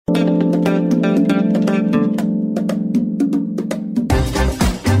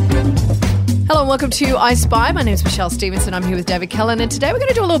welcome to I Spy. My name's Michelle Stevenson. I'm here with David Kellen, and today we're going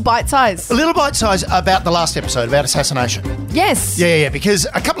to do a little bite-size. A little bite-size about the last episode, about assassination. Yes. Yeah, because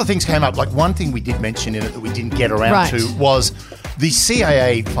a couple of things came up. Like, one thing we did mention in it that we didn't get around to was the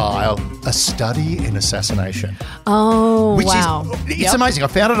CIA file, A Study in Assassination. Oh, which wow. It's amazing. I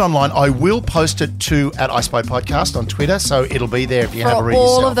found it online. I will post it to at I Spy Podcast on Twitter, so it'll be there if you have a read For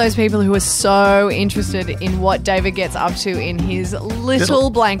all yourself. of those people who are so interested in what David gets up to in his little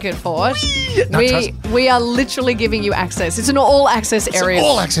blanket fort, we are literally giving you access. It's an all-access area. It's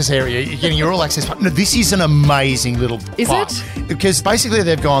an all-access area. You're getting your all-access. No, this is an amazing little file. Is it? Because basically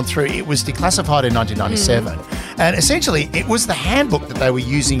they've gone through, it was declassified in 1997, and essentially it was the handbook that they were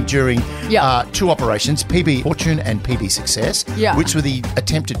using during two operations, PB Fortune and PB Success, which were the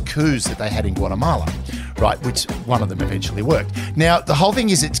attempted coups that they had in Guatemala, right, which one of them eventually worked. Now, the whole thing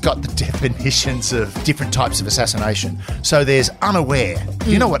is it's got the definitions of different types of assassination. So there's unaware.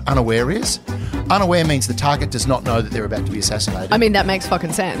 Do you know what unaware is? Unaware means the target does not know that they're about to be assassinated. I mean, that makes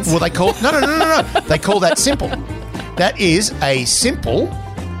fucking sense. Well, they call... No. They call that simple. That is a simple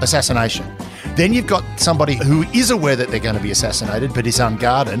assassination. Then you've got somebody who is aware that they're going to be assassinated but is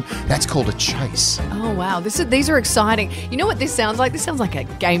unguarded. That's called a chase. Oh, wow. These are exciting. You know what this sounds like? This sounds like a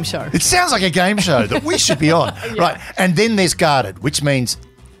game show. It sounds like a game show that we should be on. Right. And then there's guarded, which means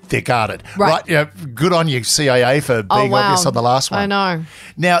they're guarded. Right. You know, good on you, CIA, for being obvious on the last one. I know.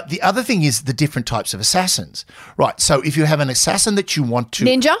 Now, the other thing is the different types of assassins. Right. So if you have an assassin that you want to...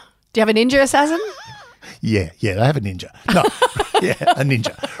 Ninja? Do you have a ninja assassin? Yeah, they have a ninja. No, a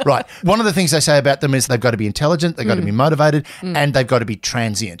ninja. Right. One of the things they say about them is they've got to be intelligent, they've got to be motivated, and they've got to be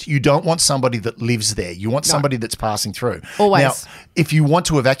transient. You don't want somebody that lives there. You want somebody that's passing through. Always. Now, if you want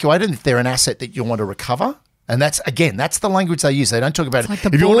to evacuate them, if they're an asset that you want to recover, and that's the language they use. They don't talk about it's like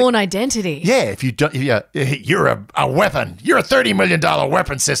the Bourne identity. Yeah, if you don't, you're a weapon. You're a $30 million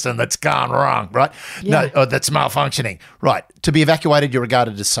weapon system that's gone wrong, right? Yeah. No, that's malfunctioning. Right. To be evacuated, you're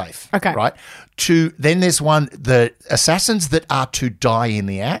regarded as safe. Okay. Right. Then there's the assassins that are to die in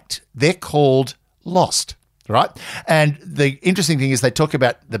the act. They're called lost. Right. And the interesting thing is they talk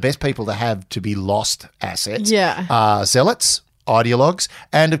about the best people to have to be lost assets. Yeah. Zealots, ideologues,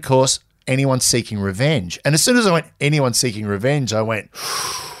 and of course, anyone seeking revenge. And as soon as I went, anyone seeking revenge, I went,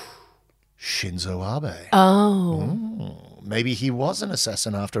 Shinzo Abe. Maybe he was an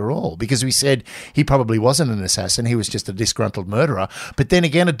assassin after all, because we said he probably wasn't an assassin. He was just a disgruntled murderer. But then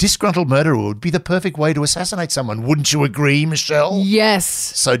again, a disgruntled murderer would be the perfect way to assassinate someone. Wouldn't you agree, Michelle? Yes.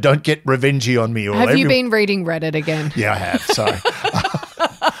 So don't get revengey on me. Have you been reading Reddit again? Yeah, I have. Sorry.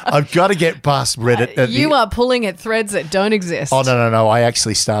 I've got to get past Reddit. You are pulling at threads that don't exist. Oh, no. I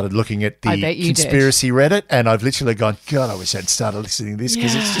actually started looking at the conspiracy Reddit, and I've literally gone, God, I wish I'd started listening to this,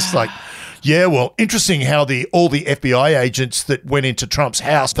 because it's just like, yeah, well, interesting how all the FBI agents that went into Trump's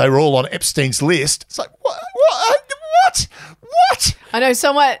house, they were all on Epstein's list. It's like, what? I know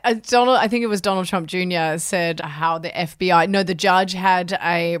somewhat. I think it was Donald Trump Jr. said how the judge had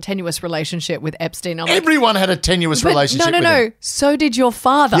a tenuous relationship with Epstein. Everyone had a tenuous relationship with him. No. So did your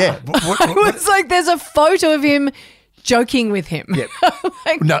father. Yeah. It's like there's a photo of him joking with him. Yeah.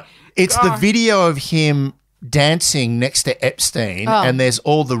 No, it's the video of him dancing next to Epstein, and there's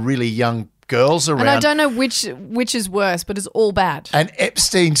all the really young girls around. And I don't know which is worse, but it's all bad. And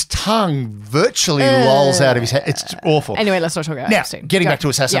Epstein's tongue virtually lolls out of his head. It's awful. Anyway, let's not talk about Epstein. Now, getting back to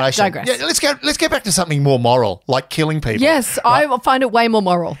assassination. Digress. Yeah, let's get back to something more moral, like killing people. Yes, right? I find it way more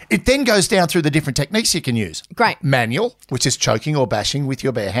moral. It then goes down through the different techniques you can use. Great. Manual, which is choking or bashing with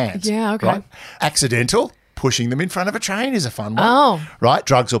your bare hands. Yeah, okay. Right? Accidental. Pushing them in front of a train is a fun one. Oh. Right?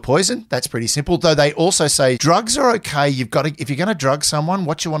 Drugs or poison, that's pretty simple. Though they also say drugs are okay. If you're going to drug someone,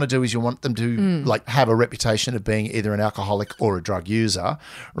 what you want to do is you want them to have a reputation of being either an alcoholic or a drug user,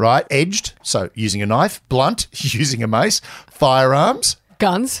 right? Edged, so using a knife. Blunt, using a mace. Firearms.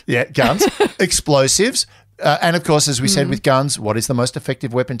 Guns. Yeah, guns. Explosives. And of course, as we said with guns, what is the most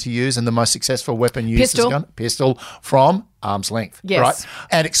effective weapon to use and the most successful weapon used as a gun? Pistol from arm's length. Yes. Right?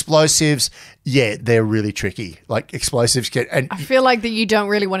 And explosives, they're really tricky. Like explosives I feel like that you don't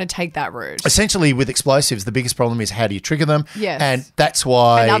really want to take that route. Essentially, with explosives, the biggest problem is how do you trigger them? Yes. And that's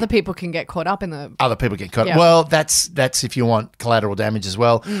why... And other people can get caught up in the... Other people get caught up. Well, that's if you want collateral damage as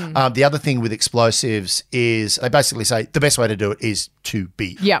well. The other thing with explosives is they basically say the best way to do it is to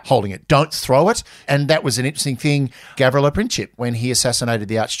be holding it. Don't throw it. And that was an interesting thing. Gavrilo Princip, when he assassinated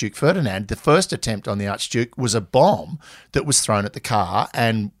the Archduke Ferdinand, the first attempt on the Archduke was a bomb that was thrown at the car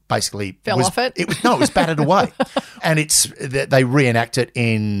and basically fell off it. It was battered away, and they reenact it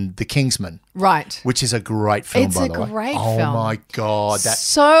in The Kingsman, right? Which is a great film. It's by a the way. great Oh film. my God, that's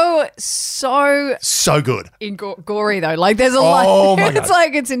so good. Gory though. Like there's a lot. Oh my God. It's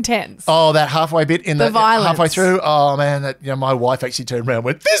like it's intense. Oh, that halfway bit in the violence. halfway through. Oh man, my wife actually turned around and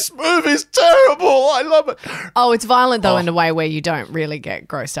went, "This movie's terrible. I love it." Oh, it's violent though in a way where you don't really get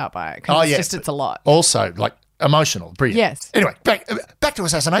grossed out by it. Oh yeah, it's a lot. Also, like emotional, brilliant. Yes. Anyway, back to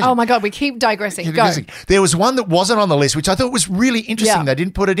Assassination. Oh my God, we keep digressing. Go. There was one that wasn't on the list, which I thought was really interesting. Yeah. They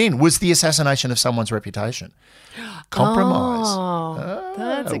didn't put it in. Was the assassination of someone's reputation? Compromise. Oh,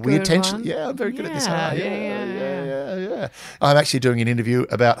 that's a we good intentionally. one. Yeah, I'm very good at this. Yeah. I'm actually doing an interview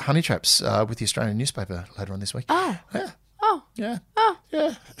about honey traps with the Australian newspaper later on this week. Oh. Yeah. Oh. Yeah. Oh.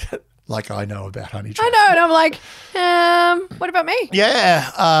 Yeah. Like I know about honey traps. I know, and I'm like, what about me?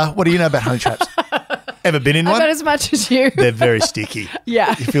 Yeah. What do you know about honey traps? Ever been in one? About as much as you. They're very sticky.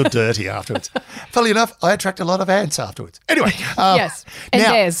 Yeah. You feel dirty afterwards. Funnily enough, I attract a lot of ants afterwards. Anyway. Yes. And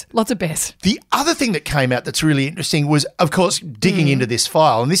now, bears. Lots of bears. The other thing that came out that's really interesting was, of course, digging into this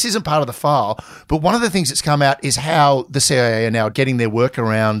file. And this isn't part of the file, but one of the things that's come out is how the CIA are now getting their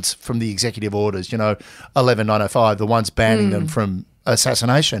workarounds from the executive orders, 11905, the ones banning them from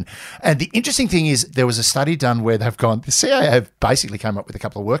assassination. And the interesting thing is there was a study done where the CIA have basically come up with a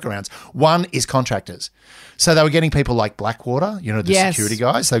couple of workarounds. One is contractors. So they were getting people like Blackwater, the security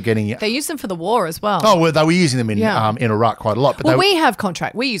guys. They use them for the war as well. Oh, well, they were using them in Iraq quite a lot. But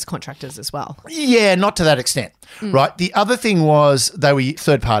we use contractors as well. Yeah, not to that extent. Right. The other thing was they were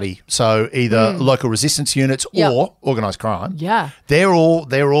third party, so either local resistance units or organised crime. Yeah. They're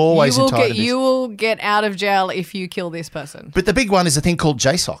always entitled to this. You will get out of jail if you kill this person. But the big one is a thing called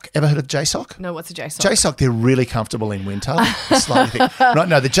JSOC. Ever heard of JSOC? No, what's a JSOC? JSOC, they're really comfortable in winter. Right,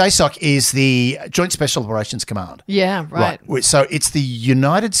 no, the JSOC is the Joint Special Operations Command. Yeah, right. So it's the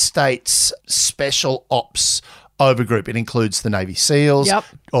United States Special Ops Overgroup. It includes the Navy SEALs,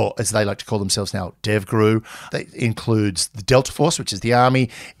 or as they like to call themselves now, DevGRU. It includes the Delta Force, which is the Army,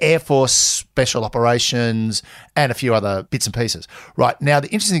 Air Force, Special Operations, and a few other bits and pieces. Right, now the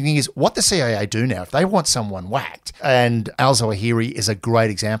interesting thing is what the CIA do now, if they want someone whacked, and al-Zawahiri is a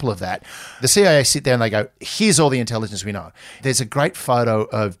great example of that, the CIA sit there and they go, here's all the intelligence we know. There's a great photo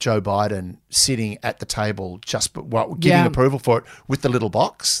of Joe Biden sitting at the table just giving approval for it with the little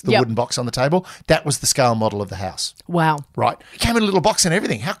box, the wooden box on the table. That was the scale model of the house. Wow. Right. It came in a little box and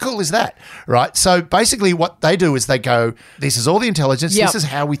everything. How cool is that? Right. So basically what they do is they go, this is all the intelligence. This is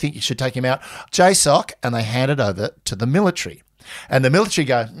how we think you should take him out. JSOC, and they hand it over to the military. And the military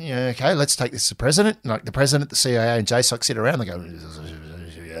go, okay, let's take this to the president. Like the president, the CIA, and JSOC sit around and they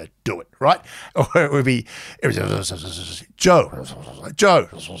go, do it, right? Or it would be, Joe,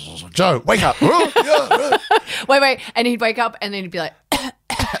 wake up. Wait. And he'd wake up and then he'd be like,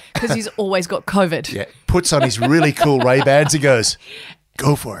 because he's always got COVID. Yeah. Puts on his really cool Ray-Bans and goes,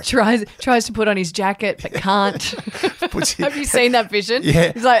 go for it. Tries to put on his jacket but can't. Have you seen that vision?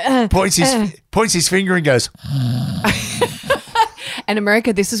 Yeah. He's like, points his finger and goes. And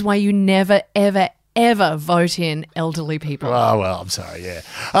America, this is why you never, ever, ever vote in elderly people. Oh, well, I'm sorry, yeah.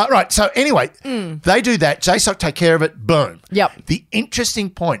 Right, so anyway, they do that. JSOC take care of it, boom. Yep. The interesting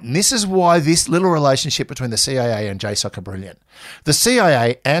point, and this is why this little relationship between the CIA and JSOC are brilliant. The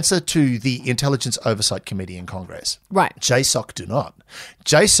CIA answer to the Intelligence Oversight Committee in Congress. Right. JSOC do not.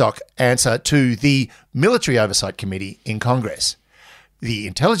 JSOC answer to the Military Oversight Committee in Congress. The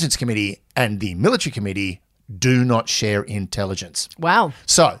Intelligence Committee and the Military Committee do not share intelligence. Wow.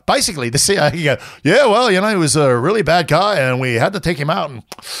 So basically the CIA can go, yeah, well, he was a really bad guy and we had to take him out and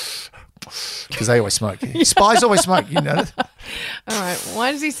because they always smoke. Spies always smoke, All right.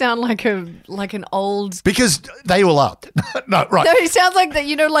 Why does he sound like an old? Because they all are. No, right. No, he sounds like that.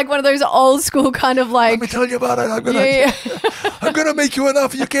 Like one of those old school kind of like. Let me tell you about it. I'm gonna make you an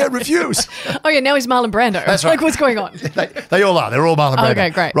offer you can't refuse. Oh yeah, now he's Marlon Brando. That's right. Like what's going on? They all are. They're all Marlon Brando.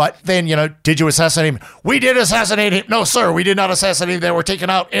 Okay, great. Right then, did you assassinate him? We did assassinate him. No, sir, we did not assassinate him. They were taken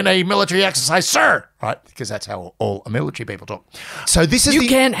out in a military exercise, sir. Right, because that's how all military people talk. So this is you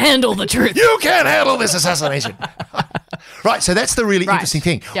can't handle the truth. You can't handle this assassination. Right, so that's the really interesting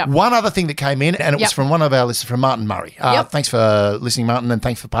thing. Yep. One other thing that came in, and it was from one of our listeners, from Martin Murray. Thanks for listening, Martin, and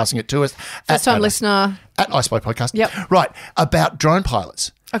thanks for passing it to us. First-time listener. At iSpy Podcast. Yep. Right, about drone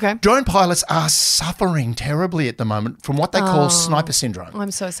pilots. Okay. Drone pilots are suffering terribly at the moment from what they call sniper syndrome.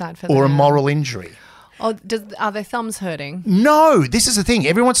 I'm so sad for them. Or a moral injury. Oh, are their thumbs hurting? No, this is the thing.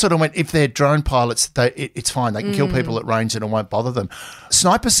 Everyone sort of went, if they're drone pilots, it's fine. They can kill people at range and it won't bother them.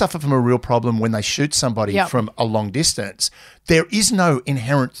 Snipers suffer from a real problem when they shoot somebody from a long distance. There is no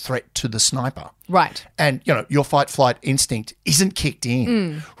inherent threat to the sniper. Right. And, your fight-flight instinct isn't kicked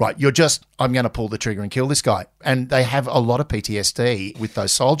in, right? You're just, I'm going to pull the trigger and kill this guy. And they have a lot of PTSD with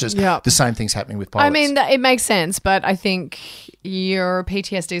those soldiers. Yep. The same thing's happening with pilots. I mean, it makes sense, but I think your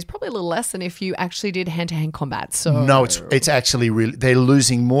PTSD is probably a little less than if you actually did hand-to-hand combat. So no, it's actually really, they're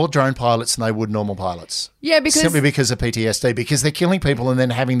losing more drone pilots than they would normal pilots. Yeah, because simply because of PTSD, because they're killing people and then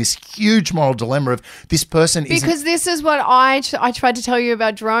having this huge moral dilemma of this person isn't. Because this is what I tried to tell you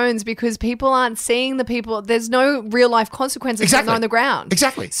about drones, because people aren't seeing the people. There's no real-life consequences on the ground.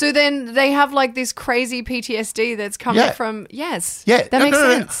 Exactly. So then they have like this crazy PTSD that's coming from, yes. Yeah. That makes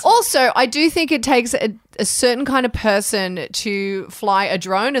sense. Also, I do think it takes a certain kind of person to fly a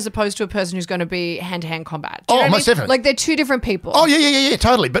drone as opposed to a person who's going to be hand-to-hand combat. Do you know what most definitely. Like they're two different people. Oh, yeah,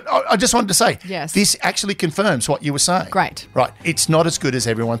 totally. But I just wanted to say, yes, this actually confirms what you were saying. Great. Right. It's not as good as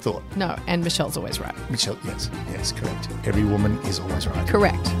everyone thought. No, and Michelle's always right. Michelle, yes, correct. Every woman is always right.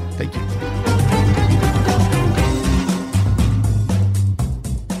 Correct. Thank you.